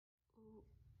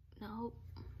Nope.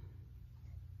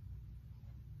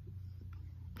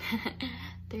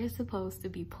 They're supposed to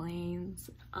be planes.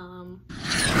 Oops.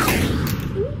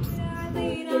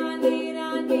 Lean on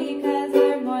me, 'cause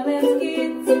we're more than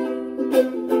kids.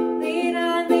 Lean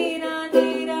on,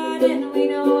 and we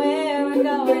know where we're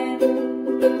going.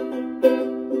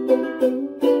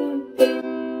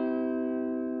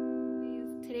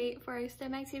 Today, for our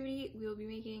STEM activity, we will be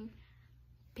making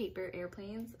paper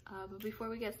airplanes. But before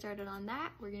we get started on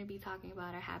that, we're going to be talking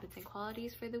about our habits and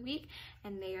qualities for the week,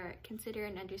 and they are consider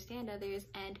and understand others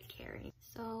and caring.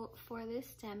 So for this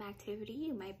STEM activity,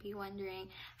 you might be wondering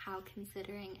how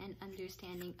considering and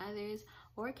understanding others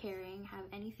or caring have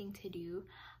anything to do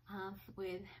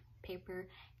with paper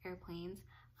airplanes.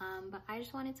 But I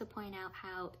just wanted to point out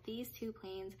how these two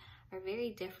planes are very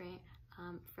different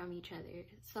from each other.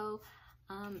 So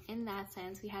in that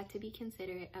sense, we have to be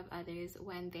considerate of others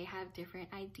when they have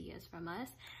different ideas from us,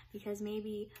 because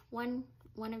maybe one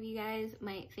of you guys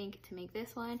might think to make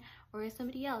this one, or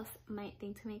somebody else might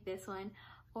think to make this one,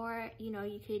 or you know,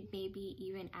 you could maybe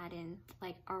even add in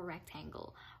like a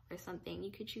rectangle or something.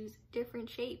 You could choose different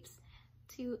shapes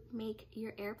to make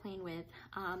your airplane with,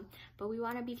 but we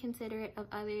want to be considerate of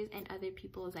others and other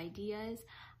people's ideas,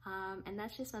 and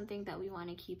that's just something that we want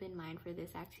to keep in mind for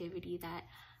this activity, that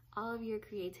all of your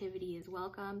creativity is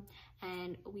welcome,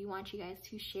 and we want you guys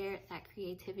to share that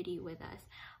creativity with us.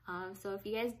 So if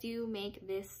you guys do make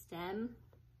this STEM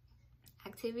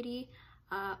activity,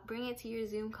 bring it to your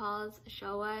Zoom calls,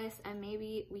 show us, and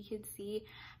maybe we could see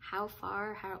how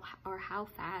far or how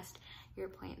fast your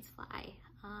planes fly.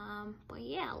 But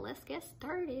yeah, let's get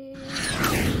started.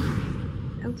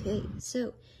 Okay,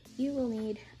 so you will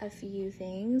need a few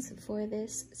things for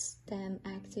this STEM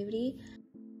activity.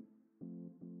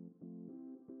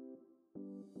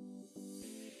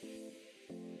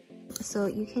 So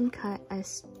you can cut a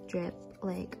strip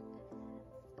like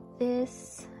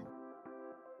this.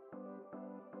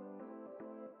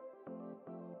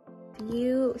 If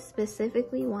you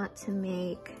specifically want to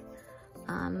make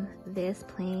this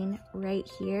plane right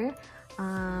here,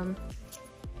 you're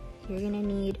gonna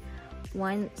need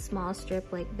one small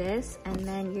strip like this, and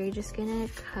then you're just gonna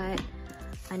cut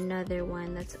another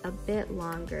one that's a bit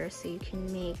longer so you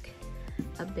can make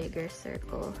a bigger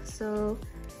circle. So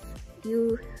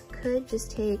you could just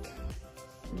take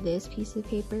this piece of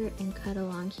paper and cut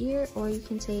along here, or you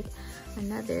can take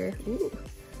another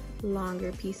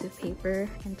longer piece of paper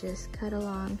and just cut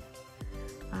along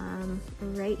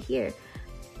right here.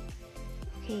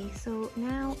 Okay, so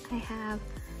now I have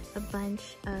a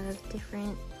bunch of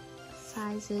different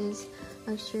sizes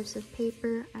of strips of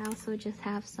paper. I also just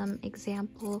have some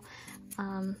example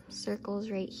circles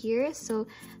right here. So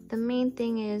the main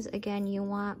thing is, again, you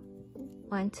want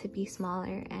one to be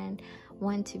smaller and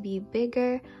one to be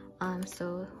bigger,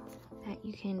 so that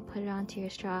you can put it onto your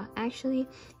straw. Actually,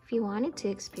 if you wanted to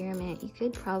experiment, you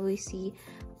could probably see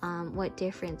what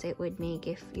difference it would make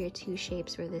if your two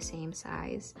shapes were the same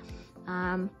size.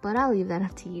 But I'll leave that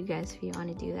up to you guys if you want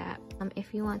to do that.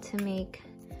 If you want to make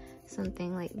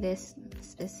something like this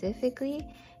specifically,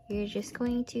 you're just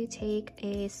going to take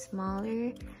a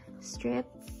smaller strip,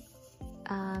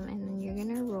 and then you're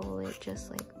gonna roll it just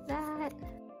like that.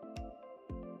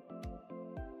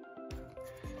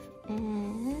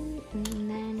 And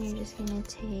then you're just gonna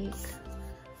take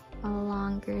a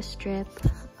longer strip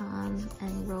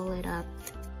and roll it up,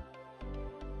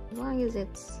 as long as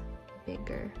it's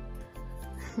bigger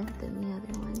than the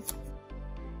other one.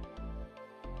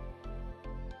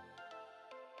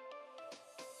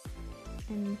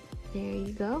 And there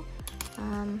you go.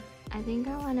 I think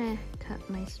I want to cut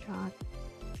my straw.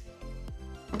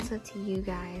 It's up to you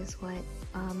guys what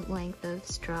length of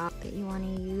straw that you want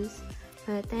to use.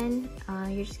 But then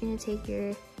you're just going to take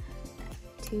your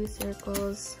two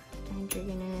circles and you're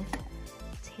going to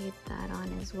tape that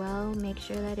on as well. Make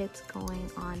sure that it's going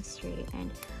on straight.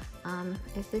 And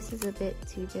if this is a bit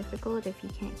too difficult, if you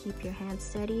can't keep your hands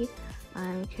steady,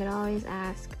 you could always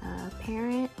ask a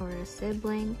parent or a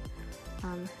sibling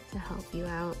to help you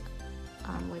out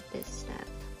with this step.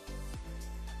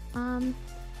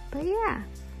 But yeah,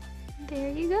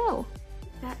 there you go.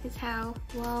 That is how,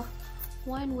 well,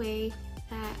 one way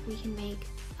that we can make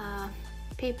a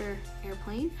paper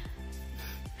airplane.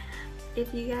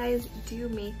 If you guys do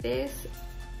make this,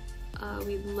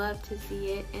 we'd love to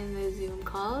see it in the Zoom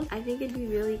calls. I think it'd be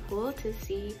really cool to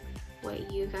see what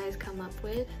you guys come up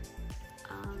with,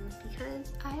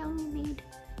 because I only made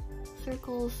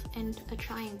circles and a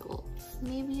triangle.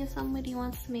 Maybe if somebody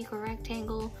wants to make a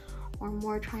rectangle or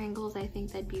more triangles, I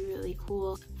think that'd be really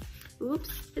cool.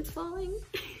 Oops, it's falling.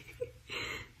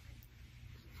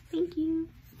 Thank you.